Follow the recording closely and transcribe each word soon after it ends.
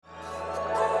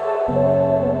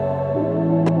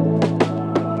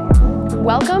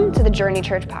Welcome to the Journey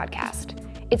Church podcast.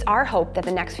 It's our hope that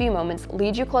the next few moments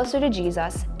lead you closer to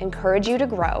Jesus, encourage you to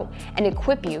grow, and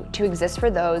equip you to exist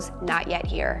for those not yet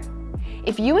here.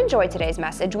 If you enjoyed today's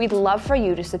message, we'd love for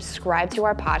you to subscribe to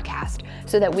our podcast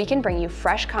so that we can bring you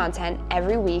fresh content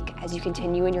every week as you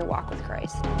continue in your walk with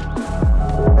Christ.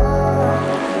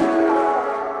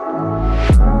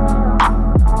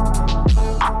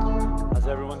 How's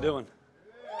everyone doing?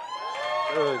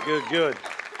 Good.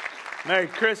 Merry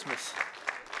Christmas.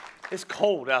 It's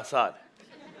cold outside.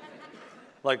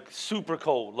 Like super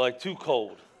cold, like too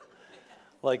cold.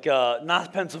 Like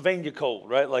not Pennsylvania cold,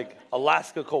 right? Like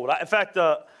Alaska cold. In fact,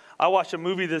 I watched a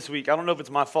movie this week. I don't know if it's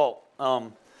my fault.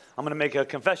 I'm going to make a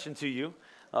confession to you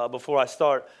before I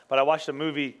start. But I watched a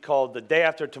movie called The Day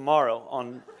After Tomorrow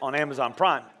on Amazon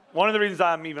Prime. One of the reasons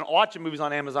I'm even watching movies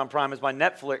on Amazon Prime is my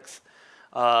Netflix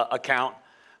account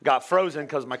got frozen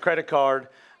because my credit card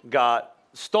got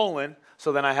stolen.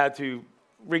 So then I had to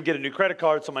get a new credit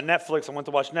card. So my Netflix, I went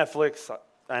to watch Netflix,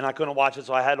 and I couldn't watch it,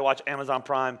 so I had to watch Amazon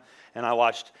Prime, and I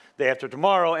watched Day After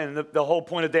Tomorrow, and the whole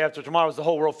point of Day After Tomorrow is the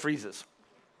whole world freezes.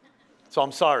 So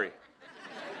I'm sorry.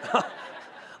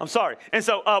 I'm sorry. And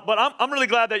so, but I'm really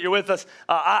glad that you're with us.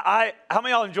 How many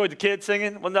of y'all enjoyed the kids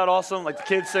singing? Wasn't that awesome? Like the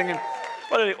kids singing.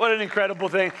 What an incredible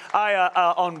thing.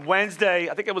 On Wednesday,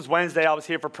 I think it was Wednesday, I was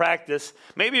here for practice.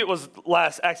 Maybe it was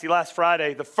last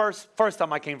Friday, the first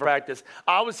time I came for practice.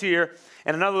 I was here,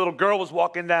 and another little girl was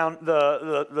walking down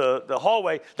the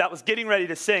hallway that was getting ready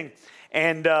to sing.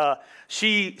 And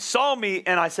she saw me,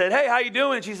 and I said, "Hey, how you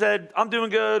doing?" And she said, "I'm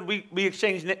doing good." We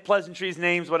exchanged pleasantries,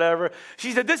 names, whatever.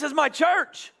 She said, "This is my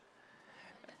church."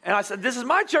 And I said, "This is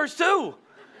my church too."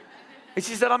 And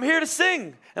she said, "I'm here to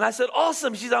sing." And I said,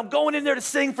 "Awesome." She said, "I'm going in there to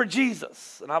sing for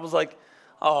Jesus." And I was like,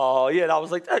 "Oh, yeah." And I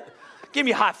was like, give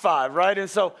me a high five, right? And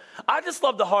so I just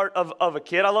love the heart of a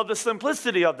kid. I love the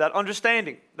simplicity of that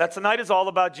understanding that tonight is all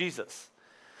about Jesus.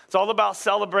 It's all about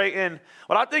celebrating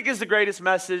what I think is the greatest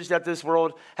message that this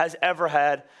world has ever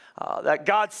had, that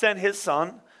God sent his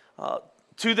son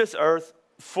to this earth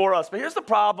for us. But here's the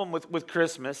problem with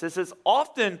Christmas. It's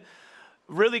often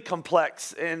really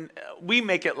complex, and we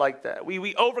make it like that.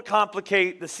 We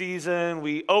overcomplicate the season.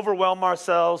 We overwhelm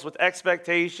ourselves with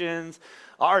expectations,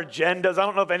 our agendas. I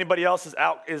don't know if anybody else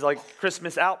is like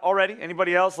Christmas out already.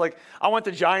 Anybody else? Like, I went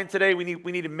to Giant today. We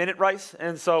need a minute rice,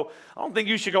 and so I don't think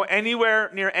you should go anywhere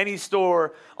near any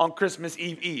store on Christmas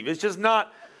Eve. It's just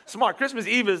not smart. Christmas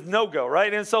Eve is no-go,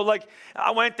 right? And so, like,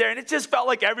 I went there, and it just felt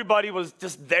like everybody was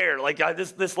just there. Like,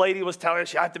 this lady was telling us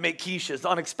she had to make quiches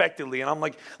unexpectedly, and I'm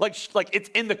like it's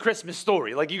in the Christmas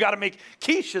story. Like, you got to make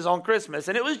quiches on Christmas,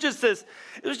 and it was just this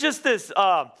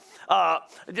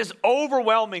just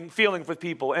overwhelming feeling with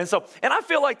people. And I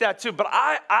feel like that too, but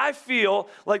I feel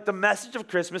like the message of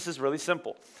Christmas is really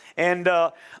simple. And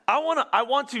I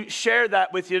want to share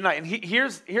that with you tonight. And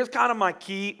here's kind of my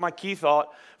key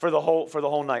thought for the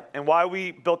whole night, and why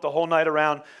we built the whole night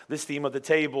around this theme of the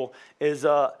table is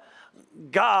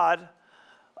God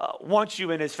wants you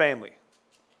in his family.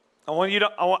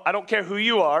 I don't care who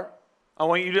you are. I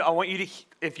want you to,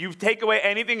 if you take away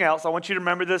anything else, I want you to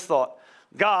remember this thought.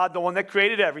 God, the one that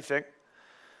created everything,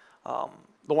 the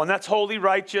one that's holy,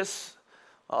 righteous,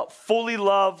 fully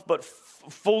love, but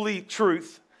fully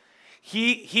truth,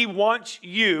 he wants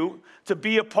you to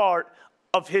be a part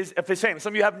of his family.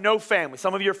 Some of you have no family.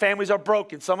 Some of your families are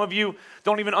broken. Some of you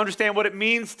don't even understand what it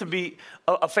means to be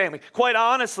a family. Quite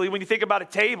honestly, when you think about a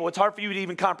table, it's hard for you to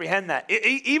even comprehend that.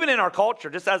 Even in our culture,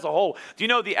 just as a whole, do you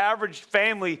know the average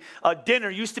family dinner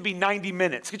used to be 90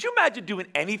 minutes? Could you imagine doing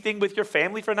anything with your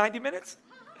family for 90 minutes?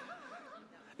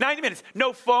 90 minutes.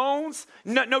 No phones,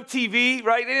 no TV,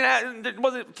 right? There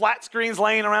wasn't flat screens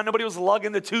laying around. Nobody was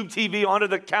lugging the tube TV onto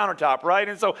the countertop, right?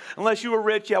 And so unless you were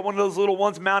rich, you had one of those little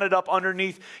ones mounted up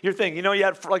underneath your thing. You know, you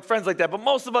had like friends like that. But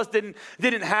most of us didn't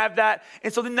have that.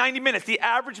 And so the 90 minutes, the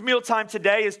average meal time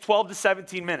today is 12 to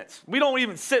 17 minutes. We don't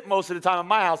even sit most of the time in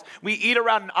my house. We eat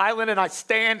around an island, and I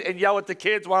stand and yell at the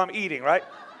kids while I'm eating, right?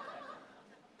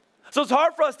 So it's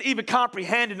hard for us to even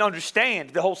comprehend and understand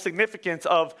the whole significance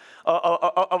of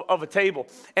a table.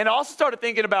 And I also started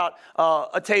thinking about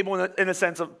a table in the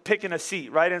sense of picking a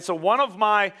seat, right? And so one of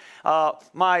my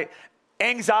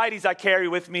anxieties I carry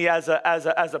with me as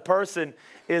a person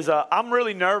is I'm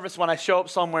really nervous when I show up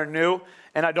somewhere new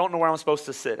and I don't know where I'm supposed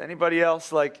to sit. Anybody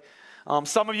else? Like,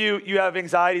 some of you have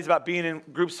anxieties about being in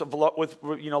groups with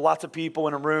lots of people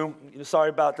in a room. Sorry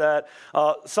about that.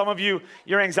 Some of you,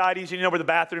 your anxieties, you know where the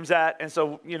bathroom's at, and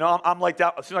so I'm like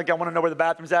that. As soon as I want to know where the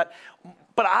bathroom's at.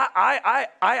 But I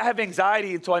have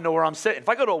anxiety until I know where I'm sitting. If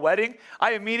I go to a wedding,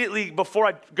 I immediately, before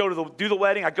I go to do the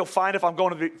wedding, I go find, if I'm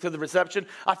going to the reception,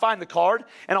 I find the card,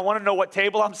 and I want to know what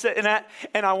table I'm sitting at,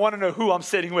 and I want to know who I'm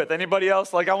sitting with. Anybody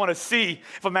else? Like, I want to see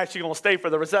if I'm actually going to stay for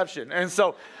the reception. And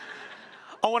so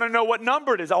I want to know what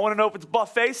number it is. I want to know if it's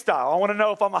buffet style. I want to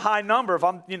know if I'm a high number. If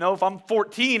I'm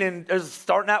 14 and is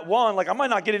starting at 1, like I might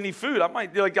not get any food. I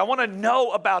want to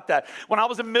know about that. When I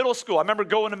was in middle school, I remember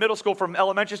going to middle school from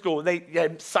elementary school, and they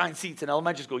had assigned seats in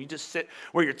elementary school. You just sit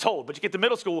where you're told, but you get to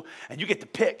middle school and you get to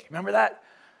pick. Remember that?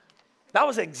 That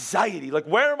was anxiety. Like,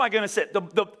 where am I going to sit?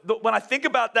 When I think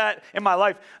about that in my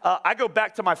life, I go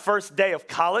back to my first day of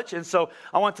college. And so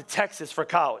I went to Texas for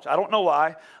college. I don't know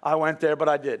why I went there, but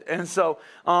I did. And so,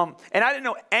 and I didn't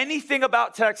know anything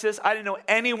about Texas. I didn't know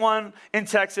anyone in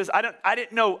Texas. I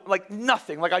didn't know, like,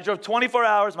 nothing. Like, I drove 24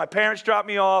 hours. My parents dropped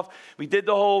me off. We did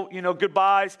the whole,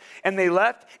 goodbyes. And they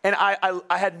left. And I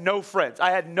had no friends.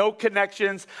 I had no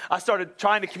connections. I started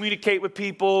trying to communicate with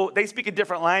people. They speak a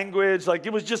different language. Like,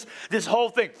 it was just this whole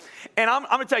thing. And I'm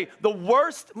going to tell you, the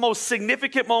worst, most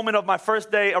significant moment of my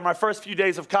first day or my first few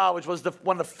days of college was the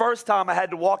first time I had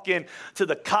to walk in to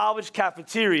the college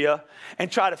cafeteria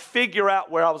and try to figure out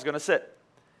where I was going to sit.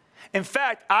 In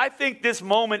fact, I think this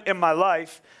moment in my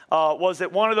life was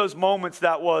at one of those moments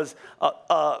that was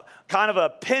kind of a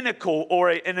pinnacle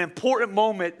or an important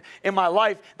moment in my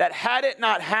life that had it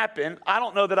not happened, I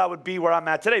don't know that I would be where I'm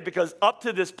at today, because up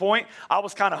to this point, I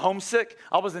was kind of homesick.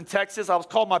 I was in Texas. I was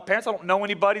calling my parents. I don't know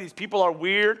anybody. These people are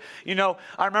weird.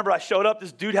 I remember I showed up.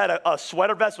 This dude had a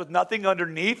sweater vest with nothing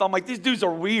underneath. I'm like, these dudes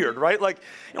are weird, right? Like,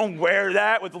 you don't wear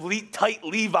that with tight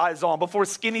Levi's on before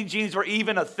skinny jeans were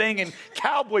even a thing and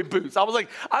cowboy boots. I was like,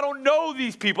 I don't know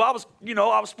these people. I was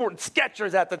sporting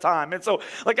Skechers at the time. And so,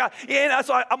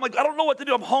 I'm like, I don't know what to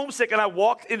do. I'm homesick, and I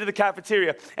walked into the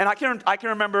cafeteria, and I can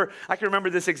remember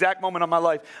this exact moment of my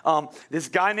life. This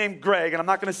guy named Greg, and I'm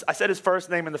not going to. I said his first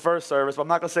name in the first service, but I'm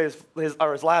not going to say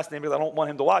his last name because I don't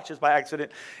want him to watch this by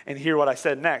accident and hear what I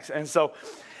said next. And so,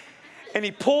 and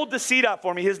he pulled the seat out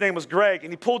for me. His name was Greg,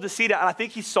 and he pulled the seat out, and I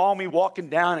think he saw me walking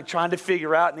down and trying to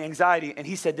figure out the anxiety, and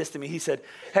he said this to me. He said,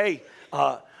 "Hey,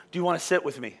 do you want to sit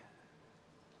with me?"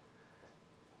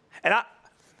 And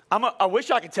I wish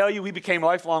I could tell you we became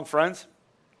lifelong friends.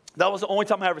 That was the only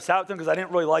time I ever sat with him because I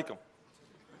didn't really like him.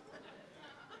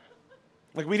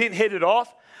 Like, we didn't hit it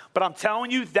off. But I'm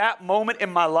telling you, that moment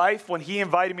in my life when he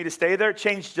invited me to stay there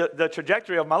changed the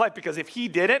trajectory of my life, because if he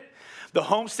didn't, the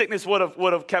homesickness would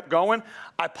have kept going.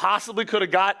 I possibly could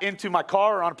have got into my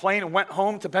car or on a plane and went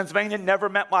home to Pennsylvania, never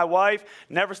met my wife,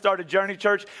 never started Journey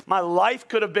Church. My life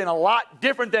could have been a lot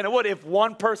different than it would if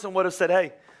one person would have said,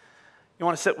 "Hey, you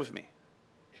want to sit with me?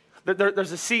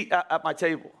 There's a seat at my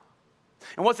table."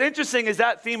 And what's interesting is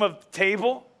that theme of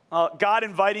table, God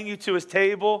inviting you to his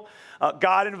table,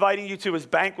 God inviting you to his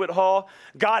banquet hall,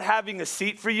 God having a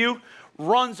seat for you,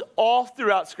 runs all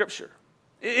throughout Scripture.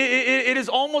 It is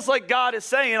almost like God is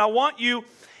saying, I want you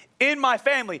in my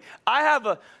family. I have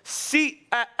a seat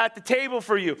at the table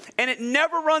for you. And it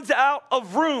never runs out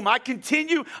of room. I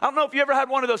continue. I don't know if you ever had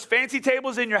one of those fancy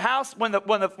tables in your house when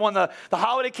the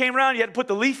holiday came around, you had to put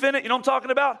the leaf in it. You know what I'm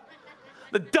talking about?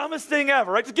 The dumbest thing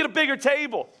ever, right? Just get a bigger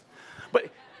table. But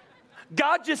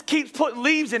God just keeps putting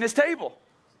leaves in his table.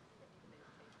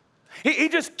 He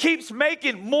just keeps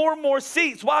making more and more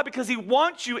seats. Why? Because he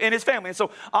wants you in his family. And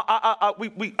so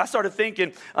I started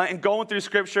thinking and going through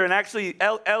Scripture. And actually,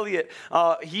 Elliot,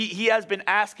 he has been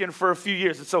asking for a few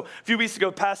years. And so a few weeks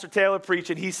ago, Pastor Taylor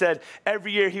preached, and he said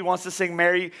every year he wants to sing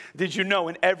 "Mary, Did You Know?"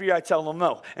 And every year I tell him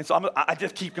no. And so I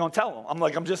just keep going to tell him.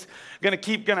 I'm just going to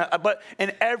keep going to.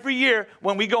 And every year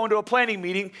when we go into a planning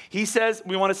meeting, he says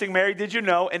we want to sing "Mary, Did You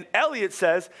Know?" And Elliot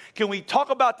says, can we talk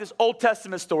about this Old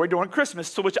Testament story during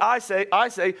Christmas? To which I say,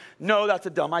 no, that's a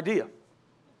dumb idea.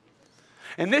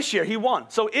 And this year he won.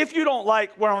 So if you don't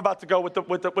like where I'm about to go with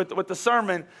the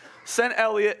sermon, send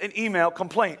Elliot an email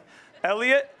complaint.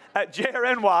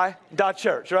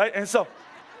 Elliot@jrny.church, right? And so,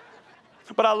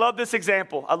 but I love this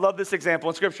example. I love this example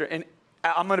in Scripture. And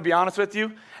I'm going to be honest with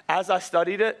you, as I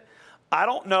studied it, I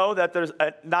don't know that there's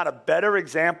not a better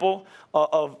example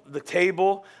of the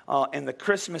table and the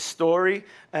Christmas story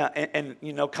and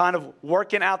kind of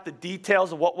working out the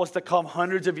details of what was to come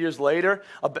hundreds of years later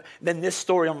than this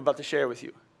story I'm about to share with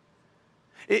you.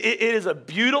 It is a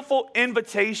beautiful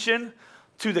invitation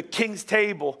to the king's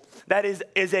table that is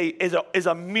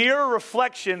a mirror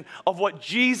reflection of what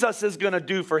Jesus is going to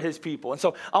do for his people. And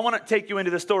so I want to take you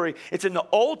into the story. It's in the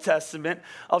Old Testament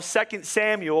of 2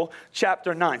 Samuel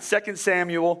chapter 9. 2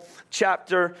 Samuel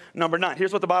chapter number 9.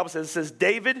 Here's what the Bible says. It says,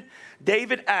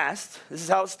 David asked, this is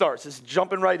how it starts. It's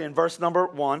jumping right in, verse number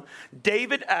 1.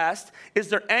 David asked, is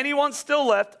there anyone still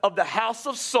left of the house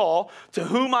of Saul to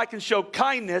whom I can show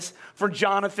kindness for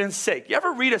Jonathan's sake? You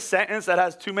ever read a sentence that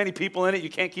has too many people in it, you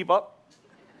can't keep up?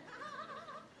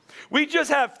 We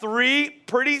just have 3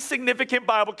 pretty significant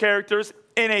Bible characters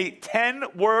in a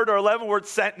 10-word or 11-word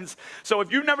sentence. So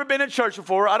if you've never been in church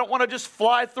before, I don't want to just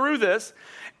fly through this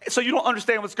so you don't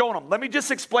understand what's going on. Let me just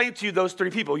explain to you those 3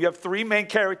 people. You have 3 main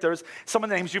characters, some of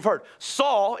the names you've heard.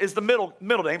 Saul is the middle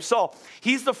name, Saul.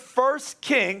 He's the first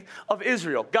king of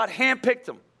Israel. God handpicked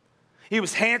him. He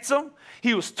was handsome,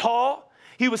 he was tall,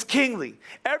 he was kingly.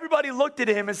 Everybody looked at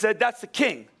him and said, that's the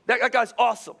king. That guy's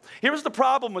awesome. Here's the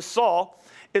problem with Saul.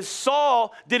 Is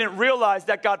Saul didn't realize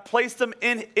that God placed him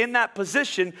in that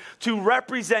position to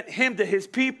represent him to his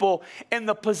people, and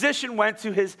the position went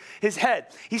to his head.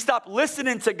 He stopped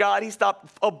listening to God. He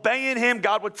stopped obeying him.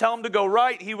 God would tell him to go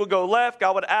right. He would go left.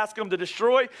 God would ask him to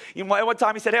destroy. At one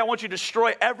time he said, hey, I want you to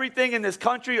destroy everything in this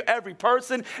country, every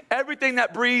person, everything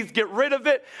that breathes, get rid of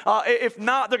it. If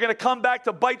not, they're going to come back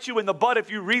to bite you in the butt. If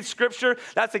you read scripture,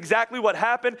 that's exactly what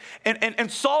happened.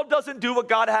 And Saul doesn't do what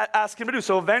God had asked him to do.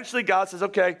 So eventually God says,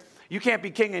 okay, you can't be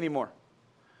king anymore.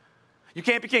 You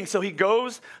can't be king. So he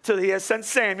has sent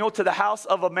Samuel to the house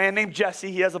of a man named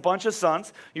Jesse. He has a bunch of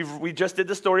sons. We just did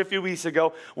the story a few weeks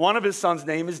ago. One of his sons'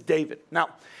 name is David. Now,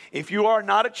 if you are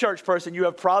not a church person, you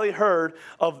have probably heard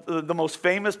of the most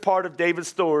famous part of David's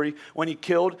story when he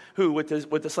killed who with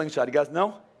the slingshot? You guys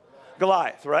know?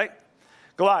 Goliath, right?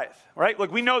 Goliath, right?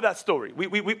 Like, we know that story.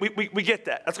 We get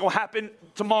that. That's going to happen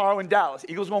tomorrow in Dallas.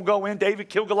 Eagles going to go in. David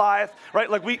killed Goliath, right?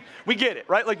 Like, we get it,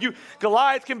 right? Like,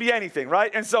 Goliath can be anything,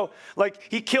 right? And so, like,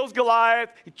 he kills Goliath.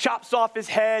 He chops off his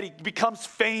head. He becomes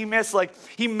famous. Like,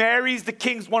 he marries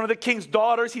one of the king's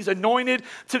daughters. He's anointed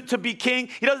to be king.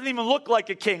 He doesn't even look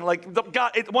like a king. Like,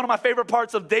 one of my favorite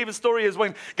parts of David's story is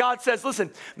when God says,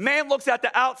 listen, man looks at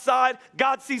the outside.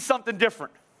 God sees something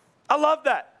different. I love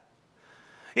that.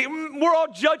 We're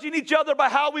all judging each other by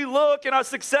how we look and our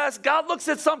success. God looks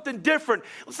at something different.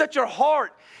 He looks at your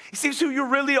heart. He sees who you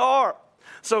really are.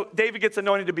 So David gets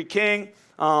anointed to be king.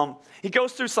 He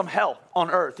goes through some hell on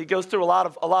earth. He goes through a lot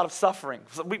of suffering.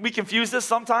 So we confuse this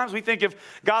sometimes. We think if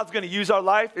God's going to use our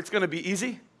life, it's going to be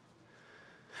easy.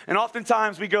 And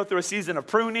oftentimes we go through a season of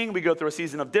pruning. We go through a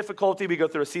season of difficulty. We go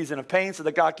through a season of pain so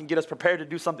that God can get us prepared to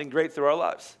do something great through our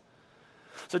lives.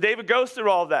 So David goes through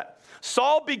all of that.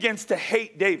 Saul begins to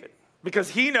hate David because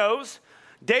he knows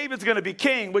David's going to be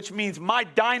king, which means my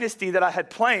dynasty that I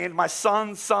had planned, my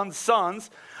sons,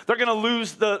 they're going to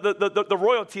lose the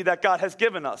royalty that God has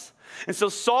given us. And so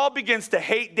Saul begins to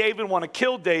hate David, want to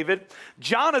kill David.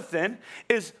 Jonathan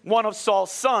is one of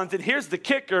Saul's sons. And here's the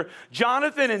kicker.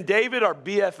 Jonathan and David are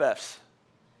BFFs.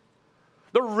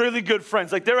 They're really good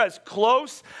friends. Like, they're as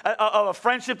close of a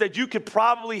friendship that you could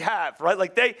probably have, right?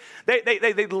 Like,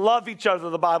 they love each other,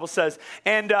 the Bible says.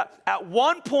 And at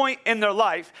one point in their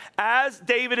life, as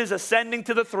David is ascending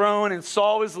to the throne and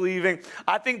Saul is leaving,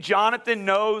 I think Jonathan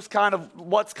knows kind of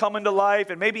what's coming to life,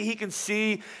 and maybe he can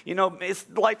see, his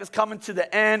life is coming to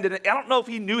the end. And I don't know if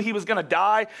he knew he was going to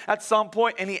die at some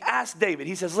point. And he asked David,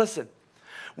 he says, listen,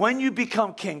 when you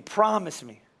become king, promise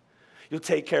me you'll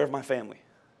take care of my family.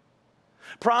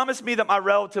 Promise me that my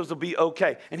relatives will be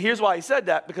okay. And here's why he said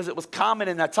that, because it was common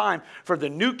in that time for the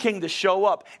new king to show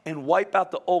up and wipe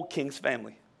out the old king's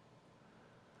family.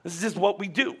 This is just what we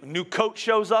do. A new coach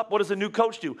shows up. What does a new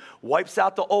coach do? Wipes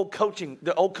out the old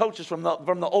coaches from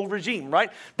the old regime,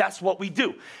 right? That's what we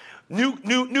do.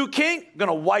 New king,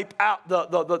 gonna wipe out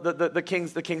the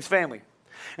king's family.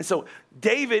 And so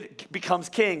David becomes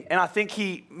king, and I think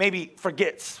he maybe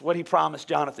forgets what he promised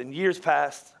Jonathan. Years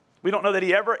passed. We don't know that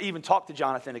he ever even talked to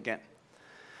Jonathan again.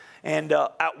 And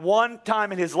at one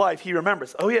time in his life, he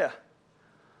remembers, oh yeah,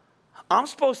 I'm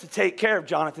supposed to take care of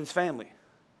Jonathan's family.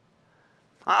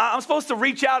 I'm supposed to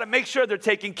reach out and make sure they're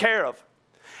taken care of.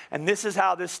 And this is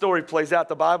how this story plays out.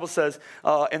 The Bible says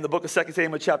in the book of 2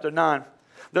 Samuel chapter 9,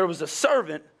 there was a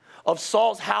servant of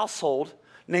Saul's household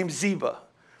named Ziba.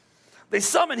 They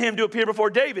summoned him to appear before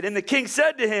David. And the king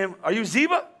said to him, are you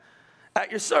Ziba? At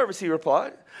your service, he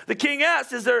replied. The king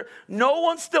asked, is there no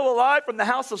one still alive from the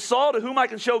house of Saul to whom I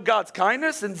can show God's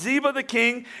kindness? And Ziba the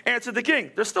king answered the king,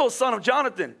 there's still a son of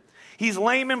Jonathan. He's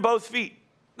lame in both feet.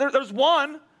 There's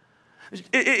one.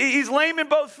 He's lame in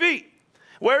both feet.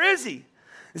 Where is he?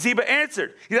 Ziba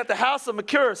answered, he's at the house of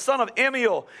Machir, son of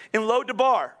Amiel, in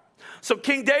Lo-debar. So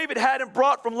King David had him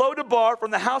brought from Lo-debar,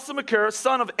 from the house of Machir,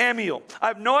 son of Amiel. I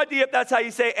have no idea if that's how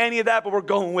you say any of that, but we're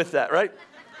going with that, right?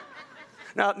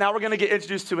 Now we're going to get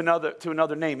introduced to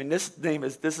another name, and this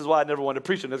is why I never wanted to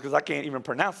preach on this, because I can't even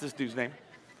pronounce this dude's name.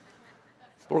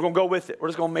 But we're going to go with it. We're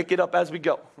just going to make it up as we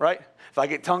go, right? If I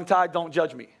get tongue-tied, don't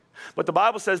judge me. But the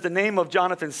Bible says the name of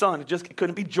Jonathan's son, it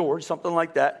couldn't be George, something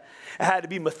like that. It had to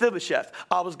be Mephibosheth.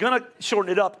 I was going to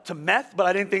shorten it up to Meth, but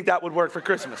I didn't think that would work for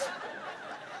Christmas.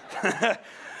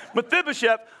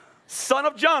 Mephibosheth, son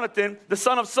of Jonathan, the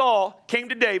son of Saul, came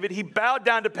to David. He bowed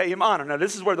down to pay him honor. Now,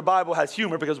 this is where the Bible has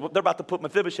humor, because they're about to put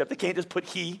Mephibosheth. They can't just put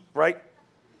he, right?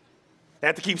 They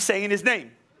have to keep saying his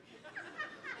name.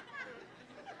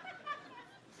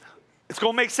 It's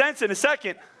going to make sense in a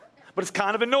second, but it's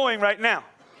kind of annoying right now.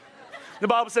 The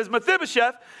Bible says,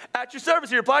 Mephibosheth, at your service,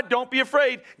 he replied, don't be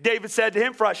afraid. David said to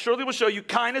him, for I surely will show you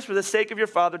kindness for the sake of your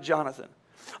father Jonathan.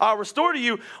 I'll restore to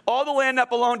you all the land that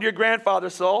belonged to your grandfather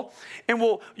Saul, and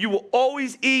you will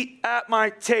always eat at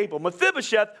my table.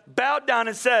 Mephibosheth bowed down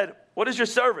and said, what is your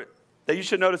servant that you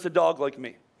should notice a dog like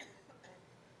me?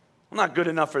 I'm not good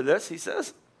enough for this, he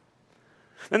says.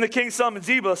 Then the king summoned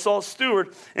Ziba, Saul's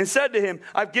steward, and said to him,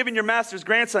 I've given your master's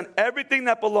grandson everything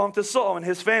that belonged to Saul and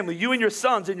his family. You and your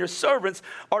sons and your servants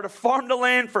are to farm the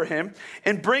land for him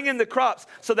and bring in the crops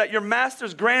so that your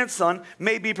master's grandson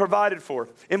may be provided for.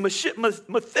 And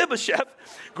Mephibosheth,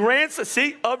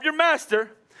 grandson, of your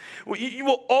master, you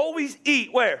will always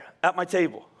eat where? At my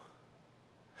table.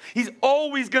 He's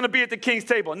always going to be at the king's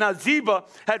table. Now, Ziba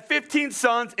had 15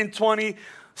 sons and 20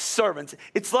 servants.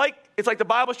 It's like the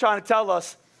Bible's trying to tell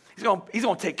us he's going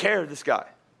to take care of this guy.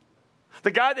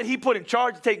 The guy that he put in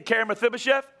charge of taking care of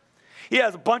Mephibosheth, he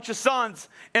has a bunch of sons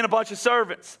and a bunch of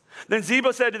servants. Then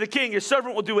Ziba said to the king, your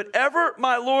servant will do whatever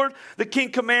my lord the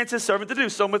king commands his servant to do.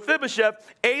 So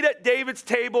Mephibosheth ate at David's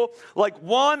table like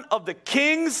one of the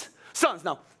king's sons.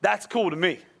 Now, that's cool to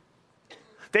me.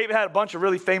 David had a bunch of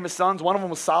really famous sons. One of them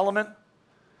was Solomon.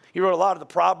 He wrote a lot of the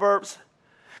Proverbs.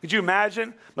 Could you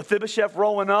imagine Mephibosheth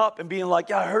rolling up and being like,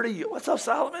 yeah, I heard of you. What's up,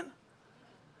 Solomon?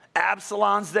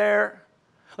 Absalom's there.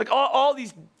 Like all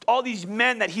these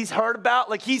men that he's heard about,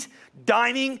 like he's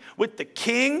dining with the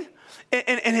king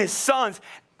and his sons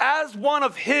as one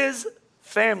of his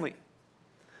family.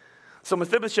 So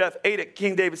Mephibosheth ate at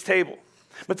King David's table.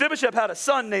 Mephibosheth had a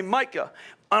son named Micah,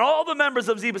 and all the members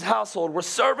of Ziba's household were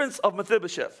servants of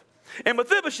Mephibosheth. And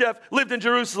Mephibosheth lived in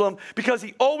Jerusalem because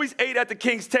he always ate at the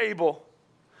king's table,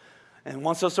 and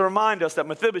wants us to remind us that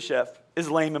Mephibosheth is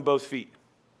lame in both feet.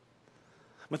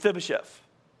 Mephibosheth.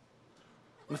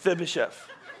 Mephibosheth.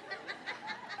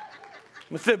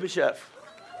 Mephibosheth.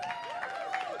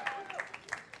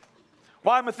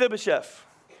 Why Mephibosheth?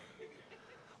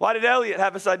 Why did Elliot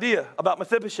have this idea about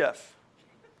Mephibosheth?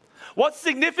 What's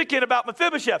significant about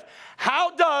Mephibosheth? How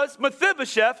does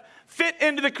Mephibosheth fit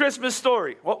into the Christmas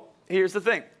story? Well, here's the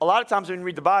thing. A lot of times when you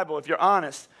read the Bible, if you're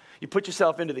honest, you put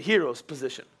yourself into the hero's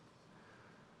position.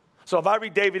 So if I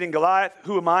read David and Goliath,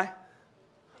 who am I?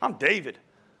 I'm David.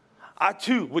 I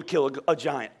too would kill a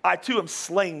giant. I too am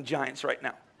slaying giants right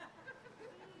now.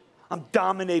 I'm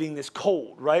dominating this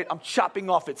colt, right? I'm chopping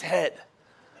off its head.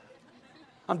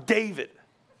 I'm David.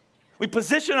 We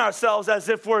position ourselves as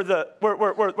if we're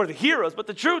the heroes, but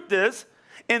the truth is,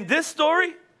 in this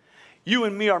story, you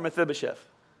and me are Mephibosheth.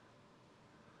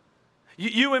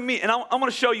 You and me, and I'm going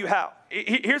to show you how.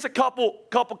 Here's a couple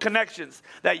connections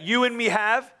that you and me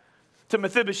have to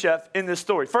Mephibosheth in this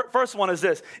story. First one is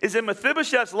this, is in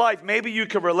Mephibosheth's life, maybe you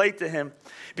could relate to him,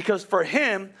 because for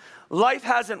him, life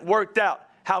hasn't worked out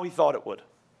how he thought it would.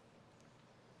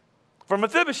 For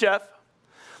Mephibosheth,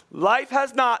 life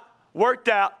has not worked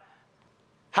out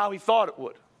how he thought it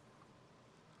would.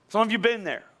 Some of you have been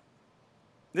there.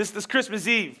 This Christmas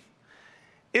Eve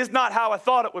is not how I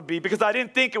thought it would be, because I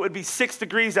didn't think it would be 6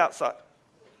 degrees outside.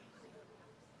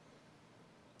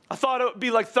 I thought it would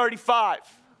be like 35.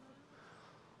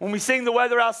 When we sing the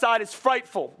weather outside, it's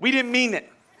frightful. We didn't mean it.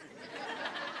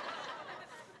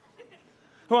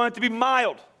 I wanted it to be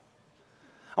mild.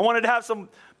 I wanted to have some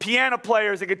piano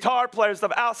players and guitar players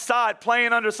stuff outside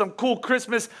playing under some cool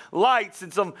Christmas lights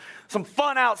and some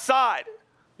fun outside.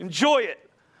 Enjoy it.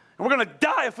 And we're going to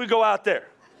die if we go out there.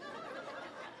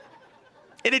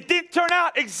 And it didn't turn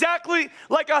out exactly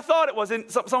like I thought it was. And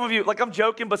some of you, like I'm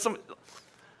joking, but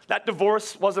that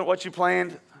divorce wasn't what you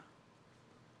planned.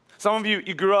 Some of you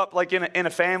grew up like in a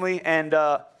family, and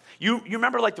you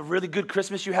remember like the really good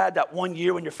Christmas you had that one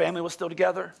year when your family was still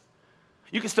together?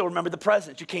 You can still remember the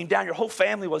presents. You came down, your whole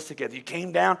family was together. You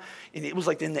came down, and it was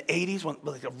like in the 80s when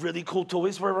like the really cool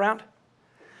toys were around.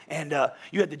 And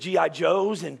you had the G.I.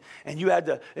 Joes, and you had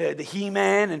the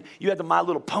He-Man, and you had the My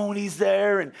Little Ponies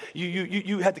there, and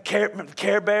you had the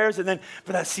Care Bears, and then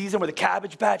for that season where the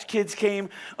Cabbage Patch Kids came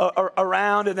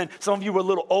around, and then some of you were a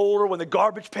little older when the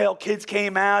Garbage Pail Kids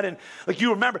came out, and like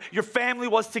you remember, your family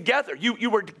was together. You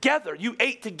were together. You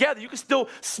ate together. You could still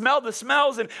smell the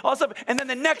smells and all that stuff. And then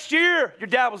the next year, your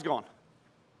dad was gone.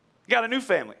 You got a new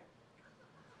family.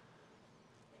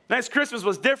 Next Christmas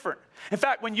was different. In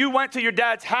fact, when you went to your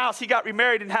dad's house, he got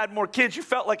remarried and had more kids, you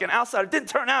felt like an outsider. It didn't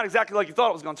turn out exactly like you thought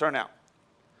it was going to turn out.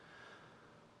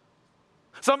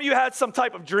 Some of you had some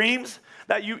type of dreams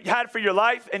that you had for your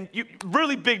life, and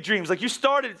really big dreams. Like you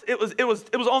started, it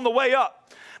was on the way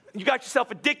up. You got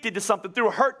yourself addicted to something through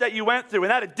a hurt that you went through,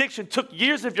 and that addiction took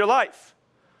years of your life.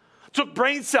 Took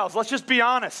brain cells, let's just be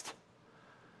honest.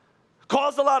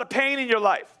 Caused a lot of pain in your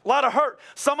life, a lot of hurt.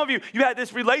 Some of you had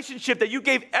this relationship that you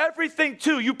gave everything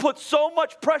to. You put so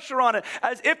much pressure on it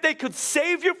as if they could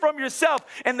save you from yourself,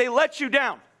 and they let you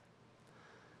down.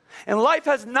 And life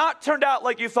has not turned out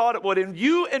like you thought it would. And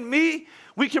you and me,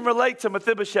 we can relate to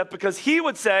Mephibosheth because he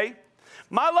would say,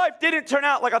 my life didn't turn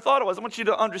out like I thought it was. I want you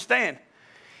to understand.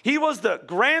 He was the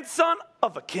grandson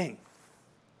of a king.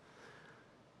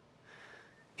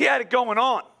 He had it going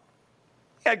on.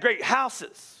 He had great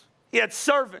houses. He had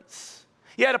servants.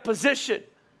 He had a position.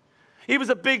 He was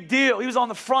a big deal. He was on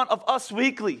the front of Us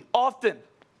Weekly often.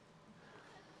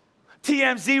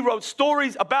 TMZ wrote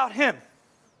stories about him.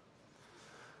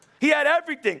 He had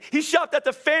everything. He shopped at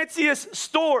the fanciest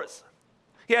stores.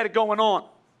 He had it going on.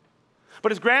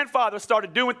 But his grandfather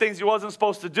started doing things he wasn't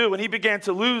supposed to do, and he began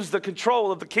to lose the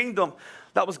control of the kingdom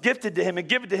that was gifted to him and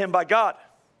given to him by God.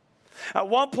 At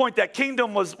one point, that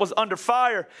kingdom was under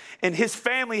fire, and his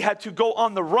family had to go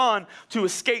on the run to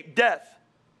escape death.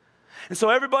 And so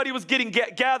everybody was getting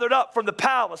gathered up from the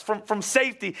palace, from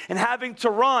safety, and having to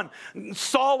run.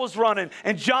 Saul was running,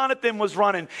 and Jonathan was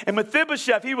running, and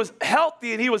Mephibosheth, he was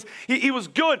healthy, and he was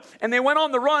good. And they went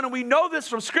on the run, and we know this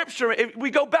from Scripture. If we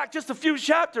go back just a few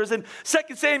chapters in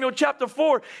 2 Samuel chapter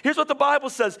 4, here's what the Bible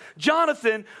says.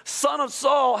 Jonathan, son of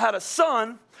Saul, had a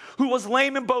son who was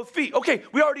lame in both feet. Okay,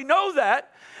 we already know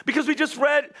that because we just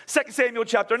read 2 Samuel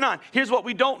chapter 9. Here's what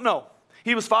we don't know.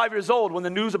 He was 5 years old when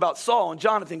the news about Saul and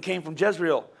Jonathan came from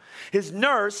Jezreel. His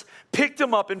nurse picked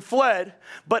him up and fled,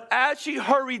 but as she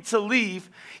hurried to leave,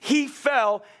 he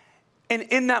fell, and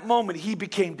in that moment, he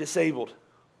became disabled.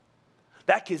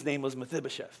 That kid's name was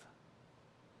Mephibosheth.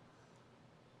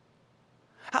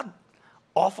 How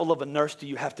awful of a nurse do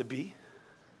you have to be?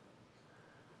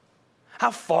 How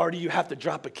far do you have to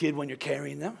drop a kid when you're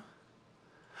carrying them?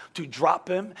 To drop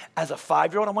him as a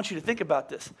 5-year-old? I want you to think about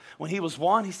this. When he was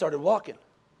 1, he started walking.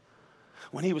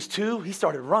 When he was 2, he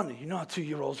started running. You know how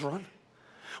 2-year-olds run.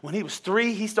 When he was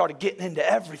 3, he started getting into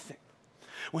everything.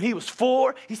 When he was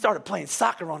 4, he started playing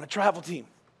soccer on a travel team.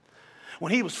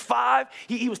 When he was 5,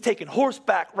 he was taking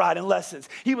horseback riding lessons.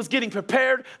 He was getting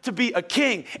prepared to be a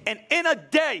king. And in a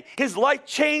day, his life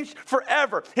changed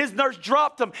forever. His nurse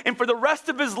dropped him, and for the rest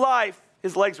of his life,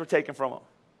 his legs were taken from him.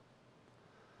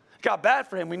 It got bad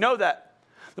for him. We know that.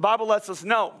 The Bible lets us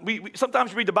know. We sometimes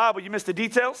you read the Bible, you miss the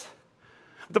details.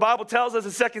 The Bible tells us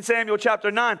in 2 Samuel chapter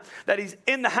 9 that he's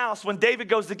in the house. When David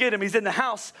goes to get him, he's in the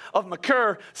house of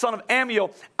Machir, son of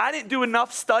Ammiel. I didn't do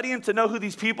enough studying to know who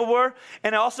these people were,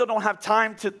 and I also don't have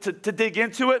time to dig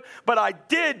into it, but I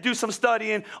did do some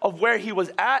studying of where he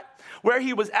was at. Where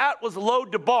he was at was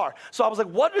Lo-Debar. So I was like,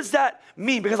 what does that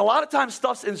mean? Because a lot of times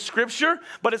stuff's in Scripture,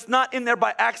 but it's not in there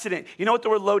by accident. You know what the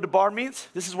word Lo-Debar means?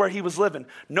 This is where he was living.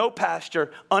 No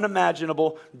pasture,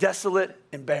 unimaginable, desolate,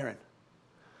 and barren.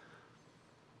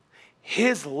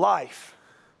 His life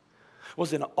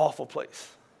was in an awful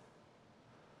place.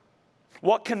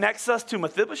 What connects us to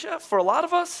Mephibosheth? For a lot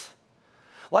of us,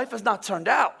 life has not turned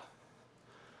out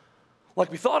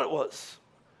like we thought it was.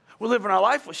 We're living our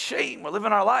life with shame. We're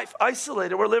living our life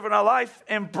isolated. We're living our life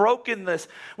in brokenness.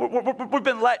 We've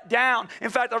been let down. In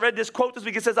fact, I read this quote this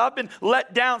week. It says, I've been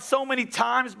let down so many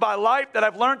times by life that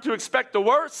I've learned to expect the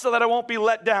worst so that I won't be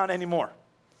let down anymore.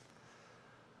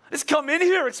 Just come in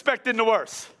here expecting the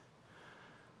worst.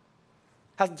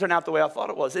 Hasn't turned out the way I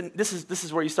thought it was. And this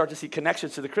is where you start to see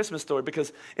connections to the Christmas story,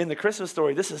 because in the Christmas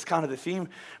story, this is kind of the theme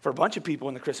for a bunch of people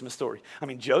in the Christmas story. I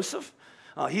mean, Joseph,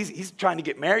 he's trying to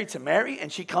get married to Mary,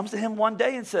 and she comes to him one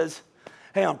day and says,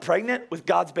 hey, I'm pregnant with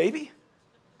God's baby.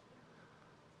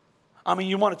 I mean,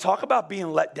 you want to talk about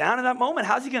being let down in that moment?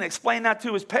 How's he going to explain that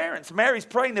to his parents? Mary's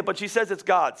pregnant, but she says it's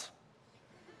God's.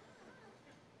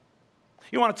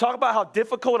 You want to talk about how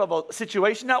difficult of a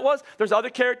situation that was? There's other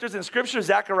characters in Scripture,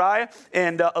 Zechariah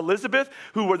and Elizabeth,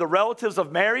 who were the relatives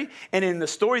of Mary. And in the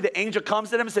story, the angel comes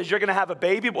to them and says, you're going to have a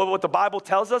baby. What the Bible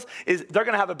tells us is they're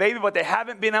going to have a baby, but they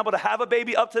haven't been able to have a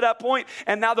baby up to that point.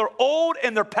 And now they're old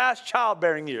and they're past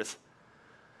childbearing years.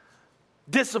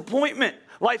 Disappointment.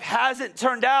 Life hasn't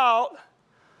turned out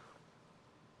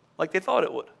like they thought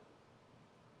it would.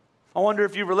 I wonder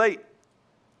if you relate.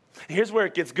 Here's where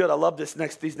it gets good. I love these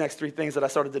next three things that I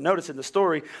started to notice in the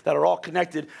story that are all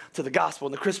connected to the gospel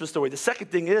and the Christmas story. The second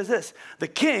thing is this. The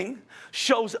king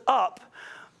shows up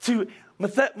to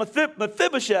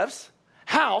Mephibosheth's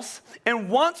house and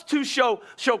wants to show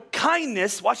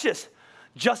kindness, watch this,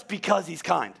 just because he's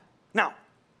kind. Now,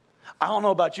 I don't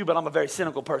know about you, but I'm a very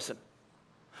cynical person.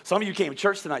 Some of you came to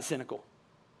church tonight cynical.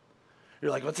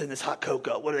 You're like, what's in this hot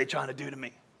cocoa? What are they trying to do to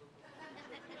me?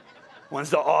 When's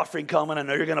the offering coming? I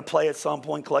know you're going to play at some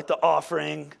point, collect the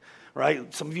offering,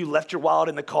 right? Some of you left your wallet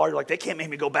in the car. You're like, they can't make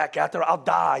me go back out there. I'll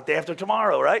die day after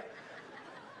tomorrow, right?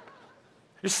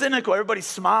 You're cynical. Everybody's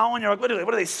smiling. You're like, what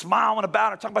are they smiling about?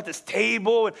 They're talking about this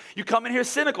table. And you come in here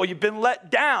cynical. You've been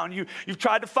let down. You've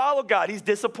tried to follow God. He's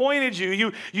disappointed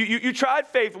you. You tried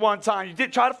faith one time. You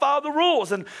did try to follow the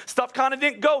rules. And stuff kind of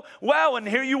didn't go well. And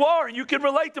here you are. And you can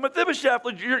relate to Mephibosheth.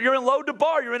 You're in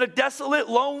Lo-Debar. You're in a desolate,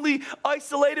 lonely,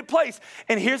 isolated place.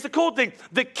 And here's the cool thing.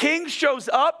 The king shows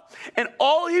up. And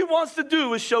all he wants to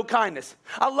do is show kindness.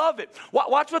 I love it.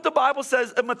 Watch what the Bible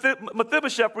says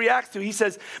Mephibosheth reacts to. He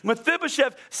says,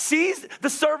 Mephibosheth sees the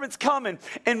servants coming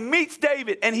and meets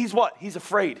David, and he's what? He's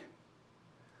afraid.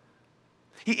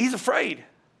 He's afraid.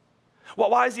 Well,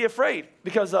 why is he afraid?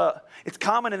 Because it's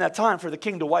common in that time for the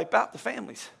king to wipe out the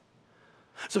families.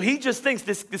 So he just thinks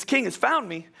this king has found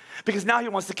me because now he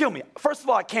wants to kill me. First of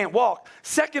all, I can't walk.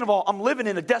 Second of all, I'm living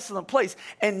in a desolate place.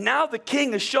 And now the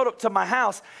king has showed up to my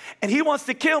house and he wants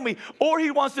to kill me, or he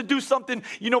wants to do something,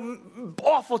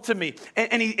 awful to me.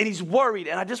 And he's worried.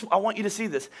 And I want you to see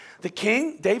this. The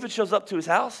king, David, shows up to his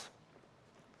house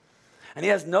and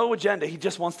he has no agenda. He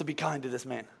just wants to be kind to this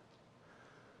man.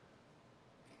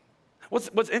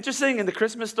 What's interesting in the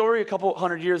Christmas story a couple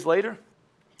hundred years later,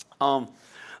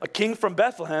 a king from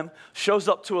Bethlehem shows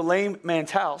up to a lame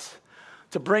man's house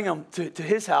to bring him to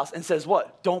his house and says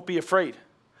what? Don't be afraid.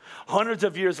 Hundreds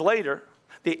of years later,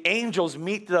 the angels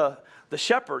meet the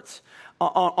shepherds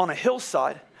on a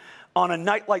hillside on a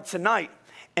night like tonight,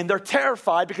 and they're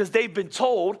terrified because they've been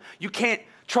told you can't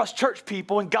trust church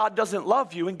people and God doesn't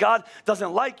love you and God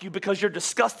doesn't like you because you're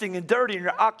disgusting and dirty and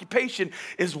your occupation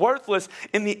is worthless.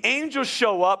 And the angels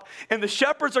show up and the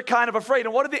shepherds are kind of afraid.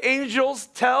 And what do the angels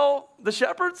tell the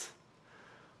shepherds?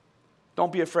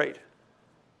 Don't be afraid.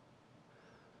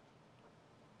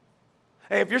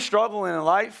 Hey, if you're struggling in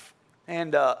life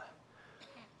and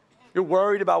you're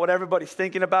worried about what everybody's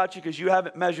thinking about you because you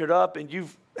haven't measured up and you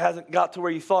hasn't got to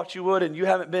where you thought you would and you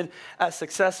haven't been as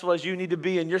successful as you need to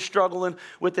be and you're struggling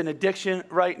with an addiction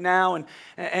right now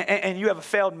and you have a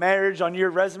failed marriage on your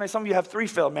resume. Some of you have 3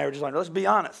 failed marriages on it. Let's be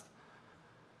honest.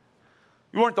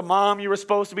 You weren't the mom you were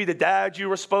supposed to be, the dad you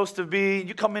were supposed to be.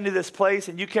 You come into this place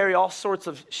and you carry all sorts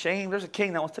of shame. There's a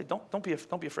king that wants to say, don't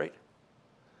be afraid.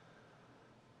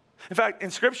 In fact, in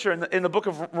Scripture, in the book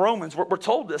of Romans, we're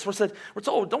told this. We're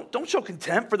told, don't show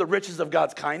contempt for the riches of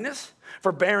God's kindness,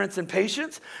 forbearance and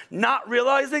patience, not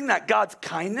realizing that God's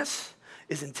kindness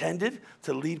is intended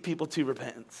to lead people to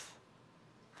repentance.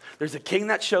 There's a king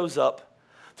that shows up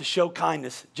to show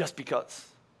kindness just because.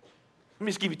 Let me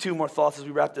just give you 2 more thoughts as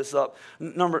we wrap this up.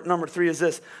 Number 3 is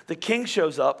this. The king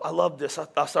shows up. I love this.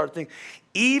 I started thinking,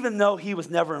 even though he was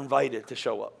never invited to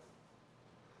show up.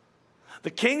 The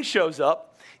king shows up.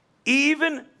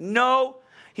 Even though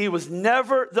he was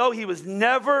never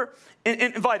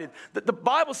invited. The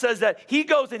Bible says that he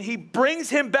goes and he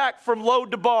brings him back from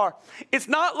Lo-Debar. It's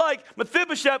not like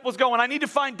Mephibosheth was going, I need to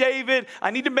find David. I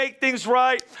need to make things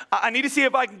right. I need to see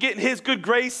if I can get in his good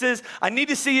graces. I need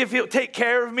to see if he'll take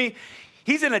care of me.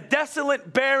 He's in a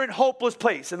desolate, barren, hopeless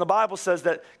place. And the Bible says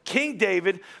that King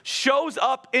David shows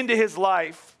up into his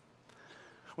life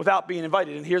without being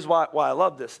invited. And here's why I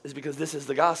love this, is because this is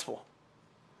the gospel.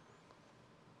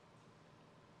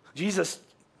 Jesus,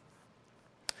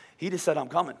 he just said, I'm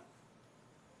coming.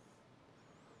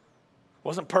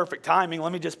 Wasn't perfect timing.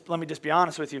 Let me just be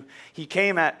honest with you. He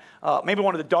came at maybe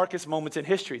one of the darkest moments in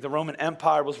history. The Roman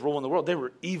Empire was ruling the world. They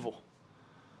were evil.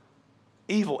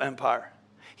 Evil empire.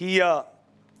 He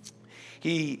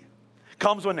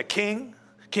comes when the King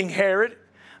Herod,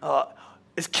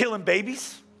 is killing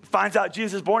babies. Finds out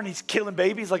Jesus is born, he's killing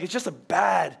babies. Like, it's just a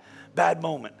bad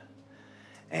moment.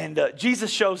 And Jesus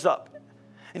shows up.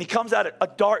 And he comes at a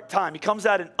dark time. He comes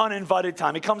at an uninvited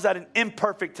time. He comes at an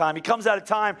imperfect time. He comes at a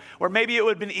time where maybe it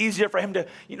would have been easier for him to,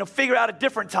 figure out a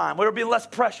different time, where there would be less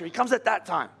pressure. He comes at that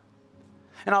time.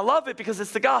 And I love it because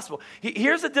it's the gospel.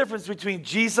 Here's the difference between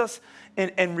Jesus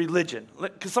and religion.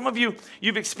 Because some of you,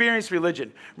 you've experienced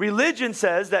religion. Religion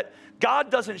says that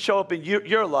God doesn't show up in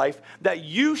your life, that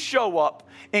you show up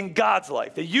in God's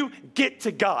life, that you get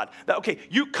to God. That, okay,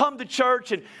 you come to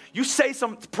church and you say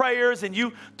some prayers and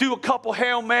you do a couple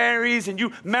Hail Marys and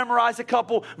you memorize a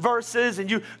couple verses and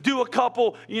you do a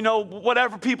couple,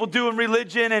 whatever people do in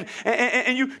religion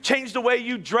and you change the way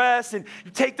you dress and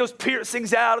you take those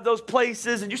piercings out of those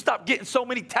places and you stop getting so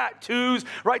many tattoos,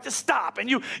 right? Just stop. And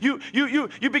you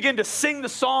begin to sing the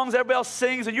songs everybody else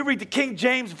sings and you read the King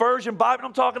James Version Bible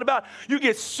I'm talking about. You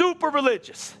get super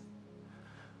religious.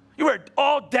 You wear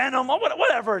all denim or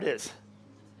whatever it is.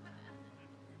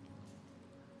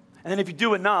 And then if you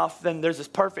do enough, then there's this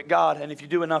perfect God. And if you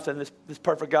do enough, then this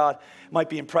perfect God might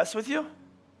be impressed with you.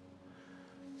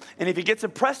 And if he gets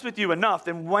impressed with you enough,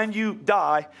 then when you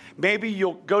die, maybe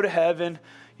you'll go to heaven,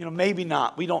 maybe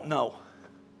not. We don't know.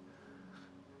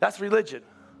 That's religion.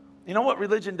 You know what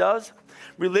religion does?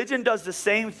 Religion does the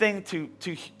same thing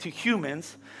to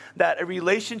humans that a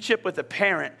relationship with a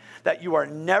parent that you are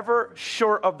never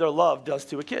sure of their love does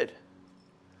to a kid.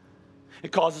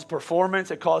 It causes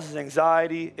performance, it causes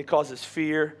anxiety, it causes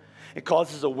fear, it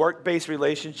causes a work-based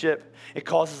relationship, it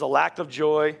causes a lack of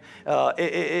joy,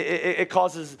 it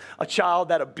causes a child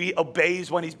that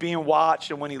obeys when he's being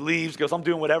watched and when he leaves, goes, I'm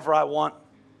doing whatever I want.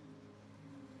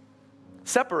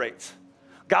 Separates.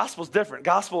 Gospel's different.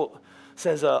 Gospel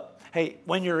says, hey,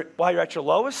 while you're at your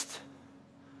lowest,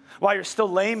 while you're still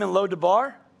lame and low to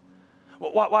bar,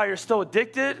 while you're still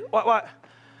addicted, while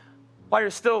you're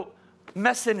still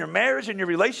messing your marriage and your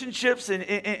relationships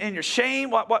and your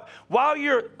shame, while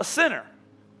you're a sinner,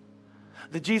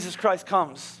 that Jesus Christ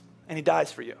comes and he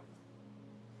dies for you.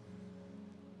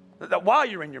 That while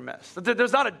you're in your mess, that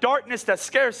there's not a darkness that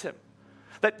scares him,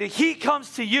 that he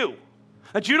comes to you.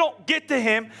 That you don't get to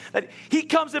him, that he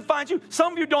comes and finds you.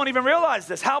 Some of you don't even realize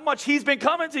this, how much he's been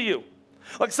coming to you.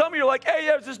 Like some of you are like, hey,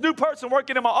 there's this new person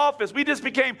working in my office. We just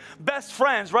became best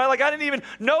friends, right? Like I didn't even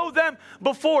know them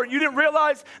before. And you didn't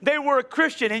realize they were a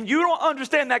Christian. And you don't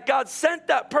understand that God sent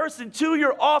that person to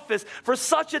your office for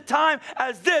such a time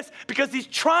as this because he's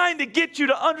trying to get you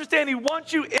to understand he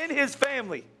wants you in his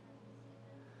family.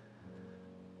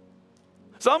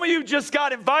 Some of you just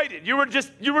got invited. You were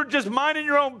just minding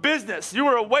your own business. You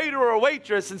were a waiter or a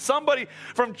waitress, and somebody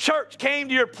from church came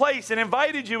to your place and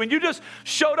invited you, and you just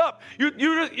showed up.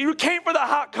 You came for the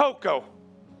hot cocoa,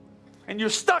 and you're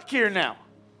stuck here now.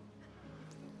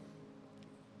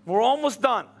 We're almost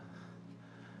done.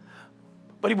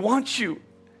 But he wants you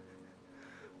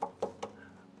to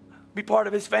be part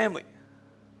of his family.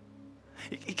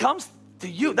 He comes to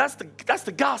you. That's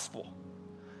the gospel.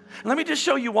 And let me just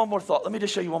show you one more thought.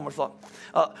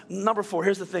 Number 4,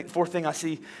 here's the fourth thing I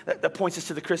see that points us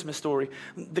to the Christmas story.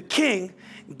 The king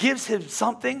gives him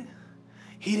something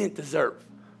he didn't deserve.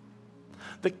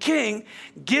 The king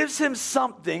gives him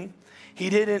something he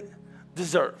didn't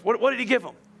deserve. What did he give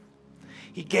him?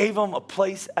 He gave him a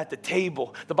place at the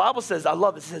table. The Bible says, I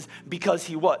love it, it says, because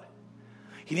he what?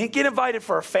 He didn't get invited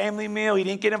for a family meal. He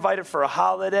didn't get invited for a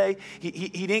holiday. He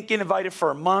didn't get invited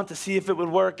for a month to see if it would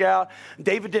work out.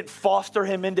 David didn't foster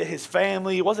him into his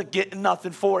family. He wasn't getting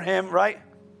nothing for him, right?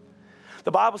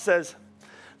 The Bible says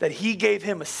that he gave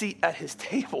him a seat at his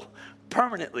table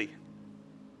permanently.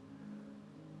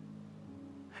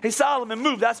 Hey, Solomon,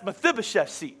 move. That's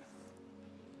Mephibosheth's seat.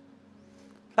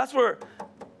 That's where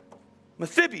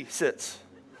Mephibi sits.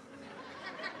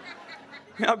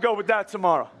 I'll go with that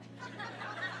tomorrow.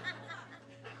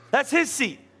 That's his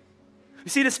seat. You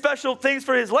see the special things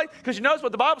for his life? Because you notice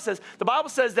what the Bible says. The Bible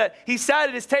says that he sat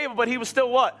at his table, but he was still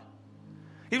what?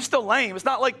 He was still lame. It's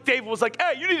not like David was like,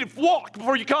 hey, you need to walk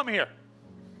before you come here.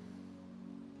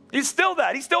 He's still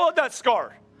that. He still had that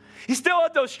scar. He still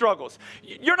had those struggles.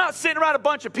 You're not sitting around a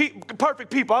bunch of perfect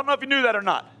people. I don't know if you knew that or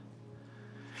not.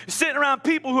 You're sitting around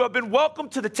people who have been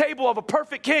welcomed to the table of a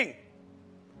perfect king.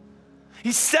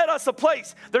 He set us a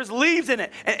place. There's leaves in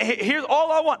it. And here's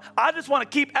all I want. I just want to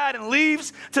keep adding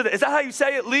leaves to is that how you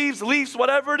say it? Leaves,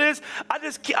 whatever it is. I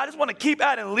just want to keep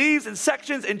adding leaves and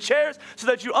sections and chairs so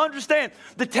that you understand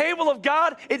the table of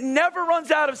God, it never runs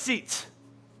out of seats.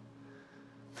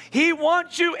 He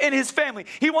wants you in his family.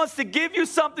 He wants to give you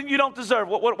something you don't deserve.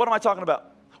 What am I talking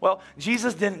about? Well,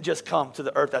 Jesus didn't just come to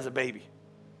the earth as a baby.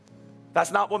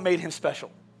 That's not what made him special.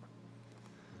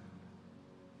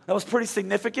 That was pretty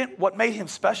significant. What made him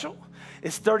special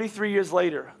is 33 years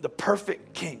later, the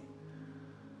perfect king.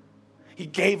 He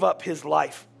gave up his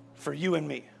life for you and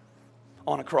me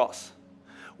on a cross,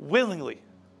 willingly.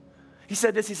 He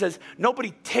said this, he says,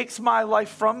 nobody takes my life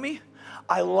from me,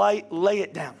 I lay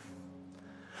it down.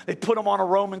 They put him on a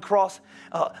Roman cross.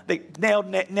 They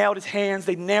nailed his hands.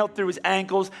 They nailed through his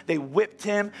ankles. They whipped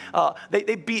him.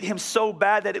 They beat him so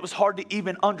bad that it was hard to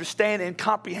even understand and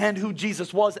comprehend who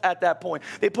Jesus was at that point.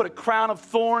 They put a crown of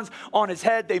thorns on his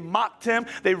head. They mocked him.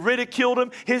 They ridiculed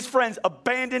him. His friends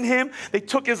abandoned him. They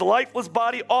took his lifeless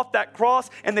body off that cross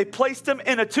and they placed him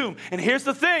in a tomb. And here's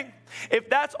the thing.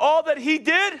 If that's all that he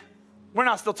did, we're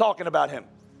not still talking about him.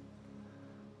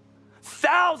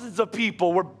 Thousands of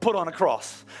people were put on a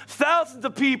cross. Thousands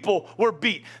of people were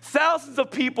beat. Thousands of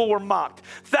people were mocked.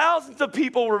 Thousands of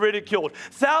people were ridiculed.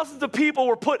 Thousands of people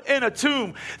were put in a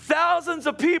tomb. Thousands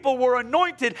of people were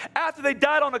anointed after they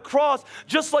died on a cross,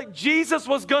 just like Jesus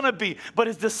was going to be. But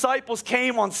his disciples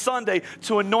came on Sunday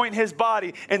to anoint his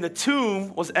body, and the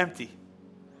tomb was empty.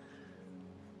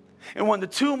 And when the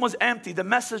tomb was empty, the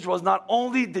message was not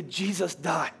only did Jesus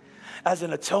die as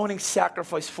an atoning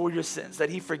sacrifice for your sins,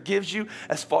 that he forgives you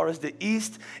as far as the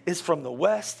east is from the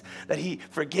west, that he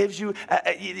forgives you,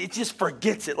 it just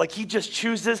forgets it. Like he just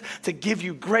chooses to give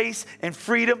you grace and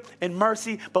freedom and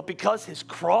mercy, but because his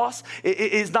cross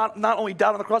is not only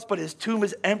died on the cross, but his tomb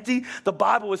is empty, the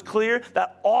Bible is clear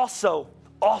that also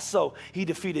he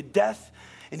defeated death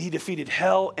and he defeated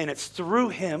hell, and it's through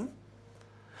him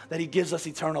that he gives us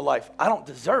eternal life. I don't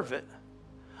deserve it.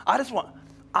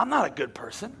 I'm not a good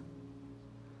person.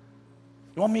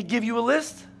 You want me to give you a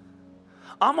list?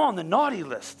 I'm on the naughty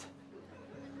list.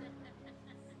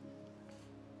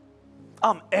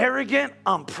 I'm arrogant.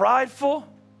 I'm prideful.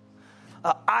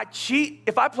 I cheat.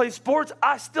 If I play sports,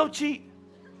 I still cheat.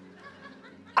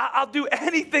 I'll do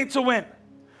anything to win.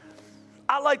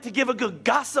 I like to give a good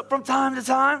gossip from time to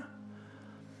time.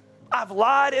 I've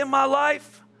lied in my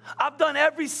life. I've done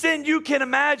every sin you can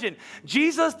imagine.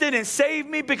 Jesus didn't save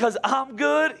me because I'm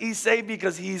good. He saved me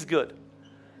because he's good.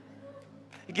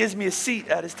 He gives me a seat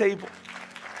at his table.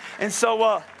 And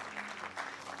so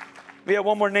we have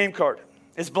one more name card.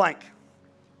 It's blank.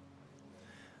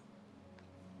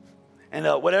 And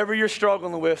whatever you're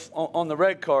struggling with on the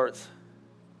red cards,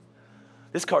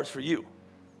 this card's for you.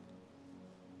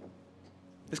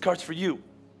 This card's for you.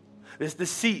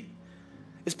 This seat,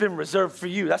 it's been reserved for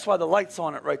you. That's why the light's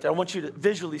on it right there. I want you to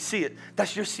visually see it.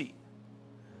 That's your seat.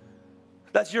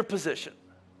 That's your position.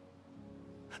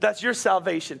 That's your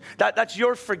salvation. That's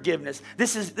your forgiveness.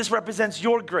 This represents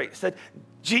your grace, that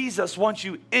Jesus wants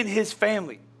you in his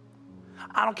family.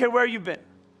 I don't care where you've been.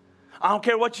 I don't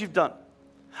care what you've done.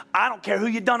 I don't care who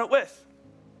you've done it with.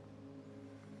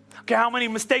 I don't care how many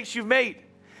mistakes you've made.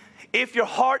 If your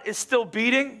heart is still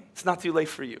beating, it's not too late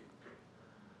for you.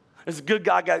 There's a good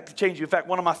God to change you. In fact,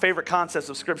 one of my favorite concepts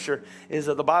of Scripture is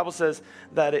that the Bible says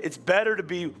that it's better to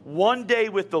be one day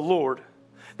with the Lord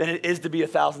than it is to be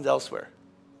 1,000 elsewhere.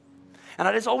 And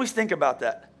I just always think about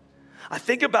that. I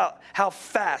think about how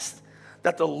fast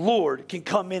that the Lord can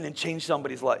come in and change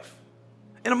somebody's life.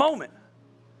 In a moment.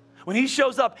 When he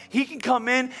shows up, he can come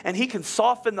in and he can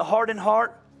soften the hardened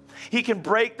heart. He can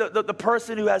break the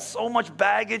person who has so much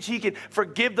baggage. He can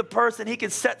forgive the person. He can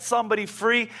set somebody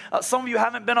free. Some of you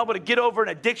haven't been able to get over an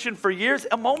addiction for years.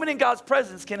 A moment in God's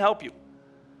presence can help you.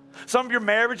 Some of your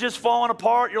marriages falling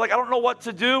apart. You're like, I don't know what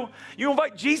to do. You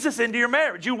invite Jesus into your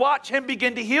marriage. You watch him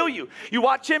begin to heal you. You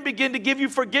watch him begin to give you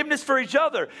forgiveness for each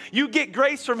other. You get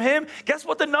grace from him. Guess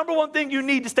what the number one thing you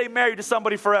need to stay married to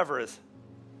somebody forever is?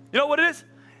 You know what it is?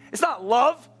 It's not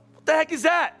love. What the heck is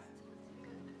that?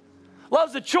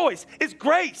 Love's a choice. It's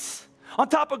grace. On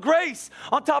top of grace,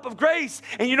 on top of grace.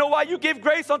 And you know why you give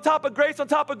grace on top of grace on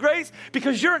top of grace?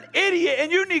 Because you're an idiot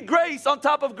and you need grace on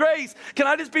top of grace. Can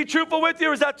I just be truthful with you,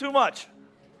 or is that too much?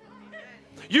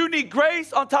 You need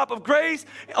grace on top of grace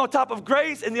on top of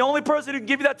grace. And the only person who can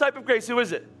give you that type of grace, who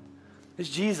is it? It's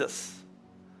Jesus.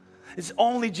 It's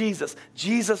only Jesus.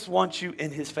 Jesus wants you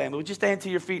in his family. Would you stand to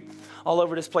your feet all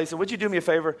over this place? And would you do me a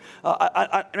favor?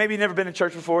 Maybe you've never been in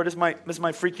church before. This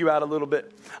might freak you out a little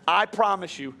bit. I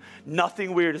promise you,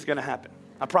 nothing weird is going to happen.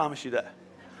 I promise you that.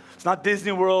 It's not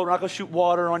Disney World. We're not going to shoot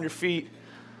water on your feet.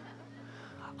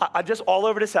 I just all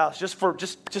over this house, just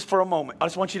for a moment, I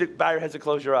just want you to bow your heads and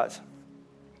close your eyes.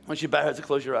 I want you to bow your heads and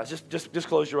close your eyes. Just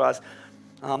close your eyes.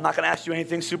 I'm not going to ask you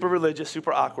anything super religious,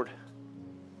 super awkward.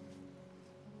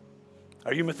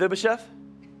 Are you Mephibosheth?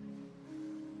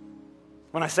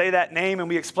 When I say that name and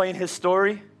we explain his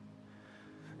story,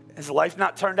 has life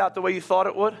not turned out the way you thought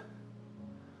it would?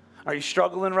 Are you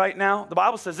struggling right now? The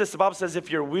Bible says this. The Bible says if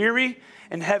you're weary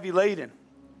and heavy laden,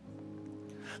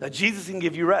 that Jesus can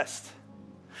give you rest.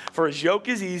 For his yoke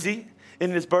is easy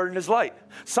and his burden is light.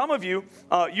 Some of you,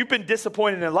 you've been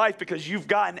disappointed in life because you've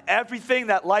gotten everything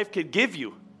that life could give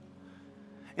you,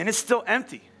 and it's still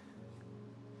empty.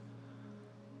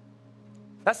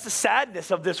 That's the sadness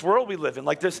of this world we live in.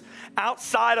 Like this,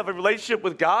 outside of a relationship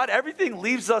with God, everything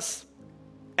leaves us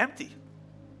empty.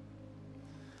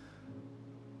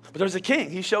 But there's a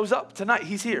king. He shows up tonight.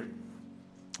 He's here.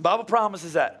 The Bible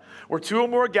promises that where two or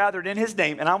more are gathered in his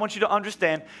name, and I want you to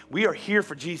understand, we are here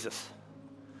for Jesus.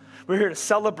 We're here to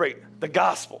celebrate the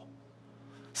gospel,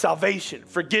 salvation,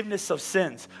 forgiveness of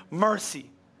sins,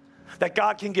 mercy, that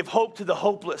God can give hope to the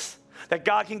hopeless, that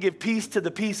God can give peace to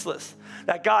the peaceless,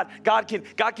 that God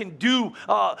can do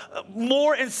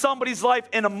more in somebody's life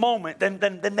in a moment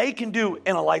than they can do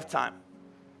in a lifetime.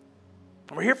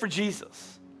 And we're here for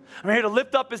Jesus. I'm here to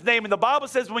lift up his name. And the Bible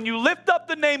says when you lift up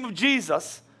the name of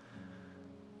Jesus,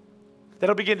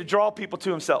 that'll begin to draw people to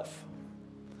himself.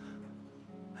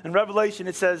 In Revelation,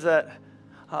 it says that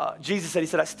Jesus said, he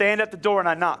said, I stand at the door and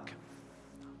I knock.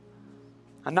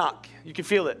 I knock. You can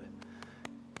feel it.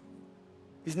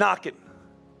 He's knocking.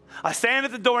 I stand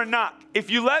at the door and knock. If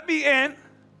you let me in,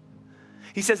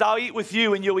 he says, I'll eat with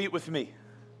you and you'll eat with me.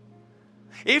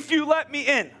 If you let me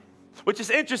in, which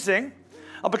is interesting,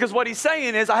 because what he's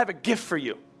saying is, I have a gift for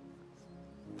you.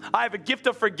 I have a gift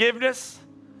of forgiveness.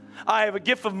 I have a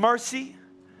gift of mercy.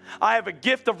 I have a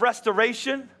gift of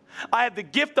restoration. I have the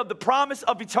gift of the promise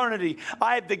of eternity.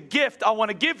 I have the gift I want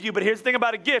to give you, but here's the thing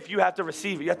about a gift. You have to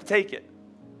receive it. You have to take it.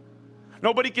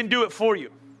 Nobody can do it for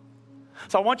you.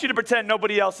 So I want you to pretend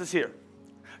nobody else is here.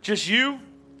 Just you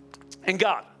and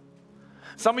God.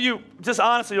 Some of you, just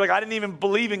honestly, you're like, I didn't even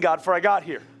believe in God before I got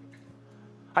here.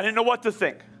 I didn't know what to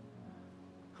think.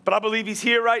 But I believe he's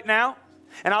here right now.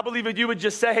 And I believe that you would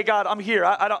just say, hey, God, I'm here.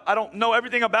 I don't know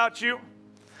everything about you.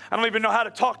 I don't even know how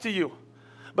to talk to you.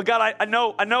 But God, I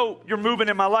know you're moving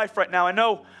in my life right now. I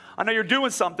know you're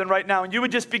doing something right now. And you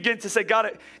would just begin to say,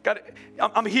 God,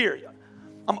 I'm here.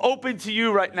 I'm open to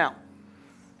you right now.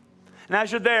 And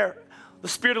as you're there, the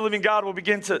Spirit of the living God will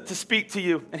begin to speak to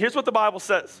you. And here's what the Bible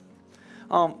says.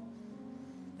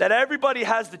 That everybody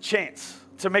has the chance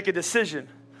to make a decision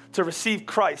to receive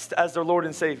Christ as their Lord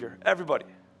and Savior. Everybody.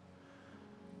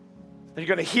 And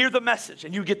you're going to hear the message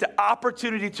and you get the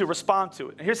opportunity to respond to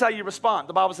it. And here's how you respond.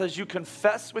 The Bible says you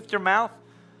confess with your mouth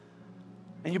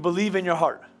and you believe in your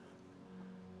heart.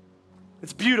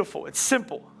 It's beautiful. It's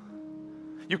simple.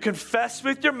 You confess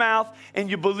with your mouth and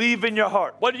you believe in your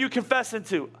heart. What are you confessing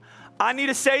to? I need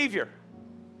a Savior.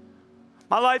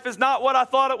 My life is not what I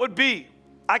thought it would be.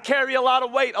 I carry a lot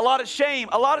of weight, a lot of shame,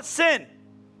 a lot of sin.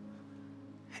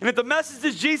 And if the message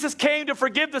is Jesus came to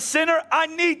forgive the sinner, I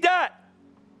need that.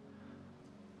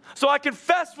 So I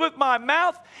confess with my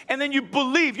mouth, and then you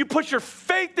believe. You put your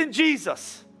faith in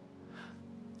Jesus.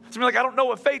 So you're like, I don't know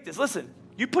what faith is. Listen,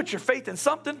 you put your faith in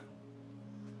something.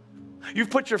 You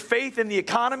put your faith in the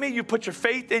economy. You put your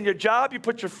faith in your job. You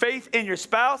put your faith in your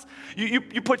spouse. You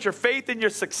put your faith in your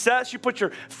success. You put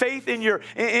your faith in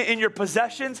your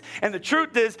possessions. And the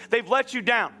truth is, they've let you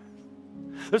down.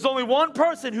 There's only one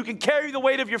person who can carry the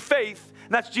weight of your faith,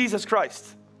 and that's Jesus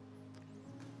Christ.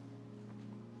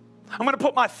 I'm going to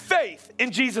put my faith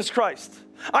in Jesus Christ.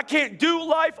 I can't do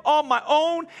life on my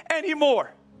own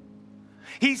anymore.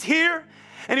 He's here,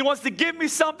 and he wants to give me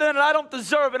something that I don't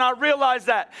deserve, and I realize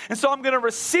that. And so I'm going to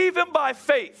receive him by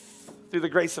faith through the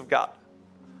grace of God.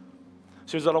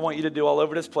 So here's what I want you to do all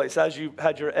over this place. As you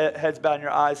had your heads bowed and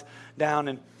your eyes down,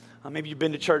 and maybe you've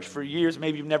been to church for years.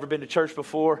 Maybe you've never been to church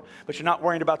before, but you're not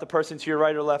worried about the person to your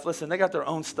right or left. Listen, they got their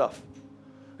own stuff.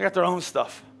 They got their own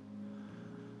stuff.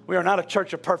 We are not a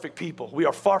church of perfect people. We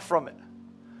are far from it.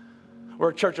 We're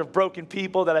a church of broken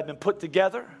people that have been put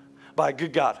together by a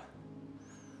good God.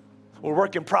 We're a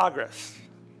work in progress.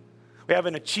 We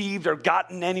haven't achieved or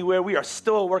gotten anywhere. We are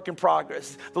still a work in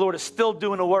progress. The Lord is still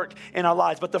doing a work in our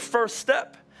lives. But the first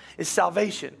step is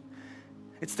salvation.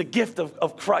 It's the gift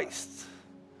of Christ,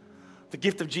 the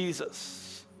gift of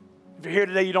Jesus. If you're here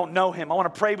today, you don't know him, I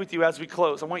want to pray with you as we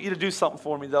close. I want you to do something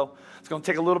for me, though. It's going to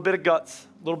take a little bit of guts,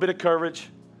 a little bit of courage.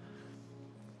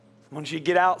 I want you to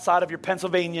get outside of your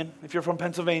Pennsylvanian, if you're from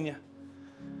Pennsylvania.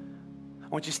 I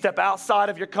want you to step outside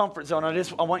of your comfort zone.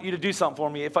 I want you to do something for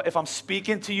me. If I'm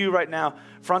speaking to you right now,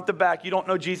 front to back, you don't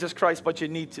know Jesus Christ, but you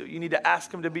need to. You need to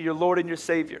ask him to be your Lord and your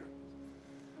Savior.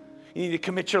 You need to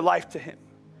commit your life to him.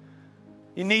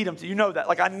 You need him to. You know that.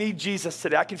 Like, I need Jesus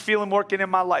today. I can feel him working in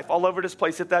my life all over this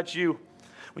place. If that's you,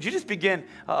 would you just begin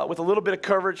with a little bit of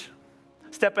courage,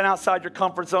 stepping outside your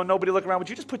comfort zone, nobody looking around. Would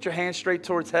you just put your hand straight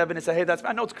towards heaven and say, hey,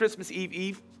 I know it's Christmas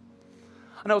Eve.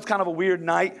 I know it's kind of a weird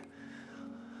night.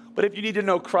 But if you need to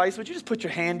know Christ, would you just put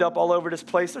your hand up all over this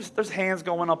place? There's hands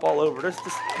going up all over. There's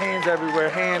just hands everywhere.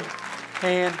 Hand,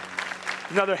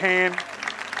 another hand.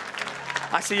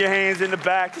 I see your hands in the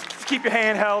back. Just keep your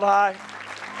hand held high.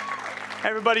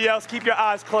 Everybody else, keep your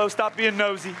eyes closed. Stop being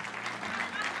nosy.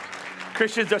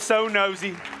 Christians are so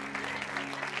nosy.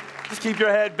 Just keep your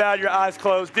head bowed, your eyes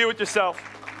closed. Deal with yourself.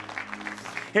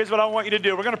 Here's what I want you to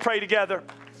do. We're going to pray together.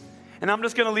 And I'm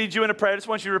just going to lead you in a prayer. I just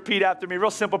want you to repeat after me.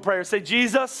 Real simple prayer. Say,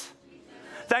 Jesus,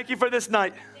 thank you for this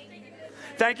night.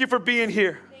 Thank you for being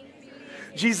here.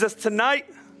 Jesus, tonight,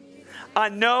 I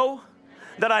know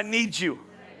that I need you.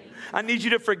 I need you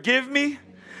to forgive me.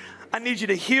 I need you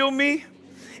to heal me.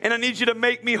 And I need you to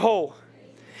make me whole.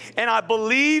 And I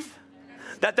believe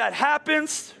that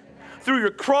happens through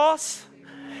your cross,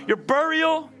 your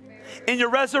burial, and your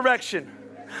resurrection.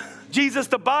 Jesus,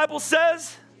 the Bible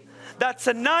says that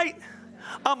tonight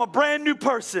I'm a brand new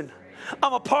person.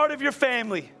 I'm a part of your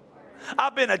family.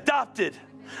 I've been adopted.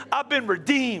 I've been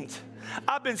redeemed.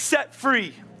 I've been set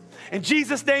free. In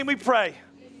Jesus' name we pray.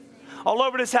 All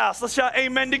over this house. Let's shout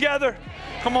amen together.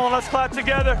 Come on, let's clap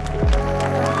together.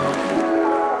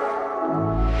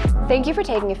 Thank you for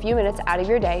taking a few minutes out of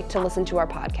your day to listen to our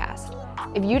podcast.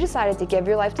 If you decided to give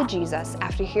your life to Jesus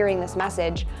after hearing this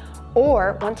message,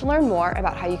 or want to learn more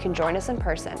about how you can join us in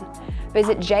person,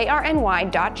 visit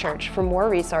jrny.church for more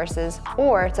resources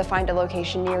or to find a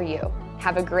location near you.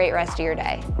 Have a great rest of your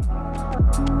day.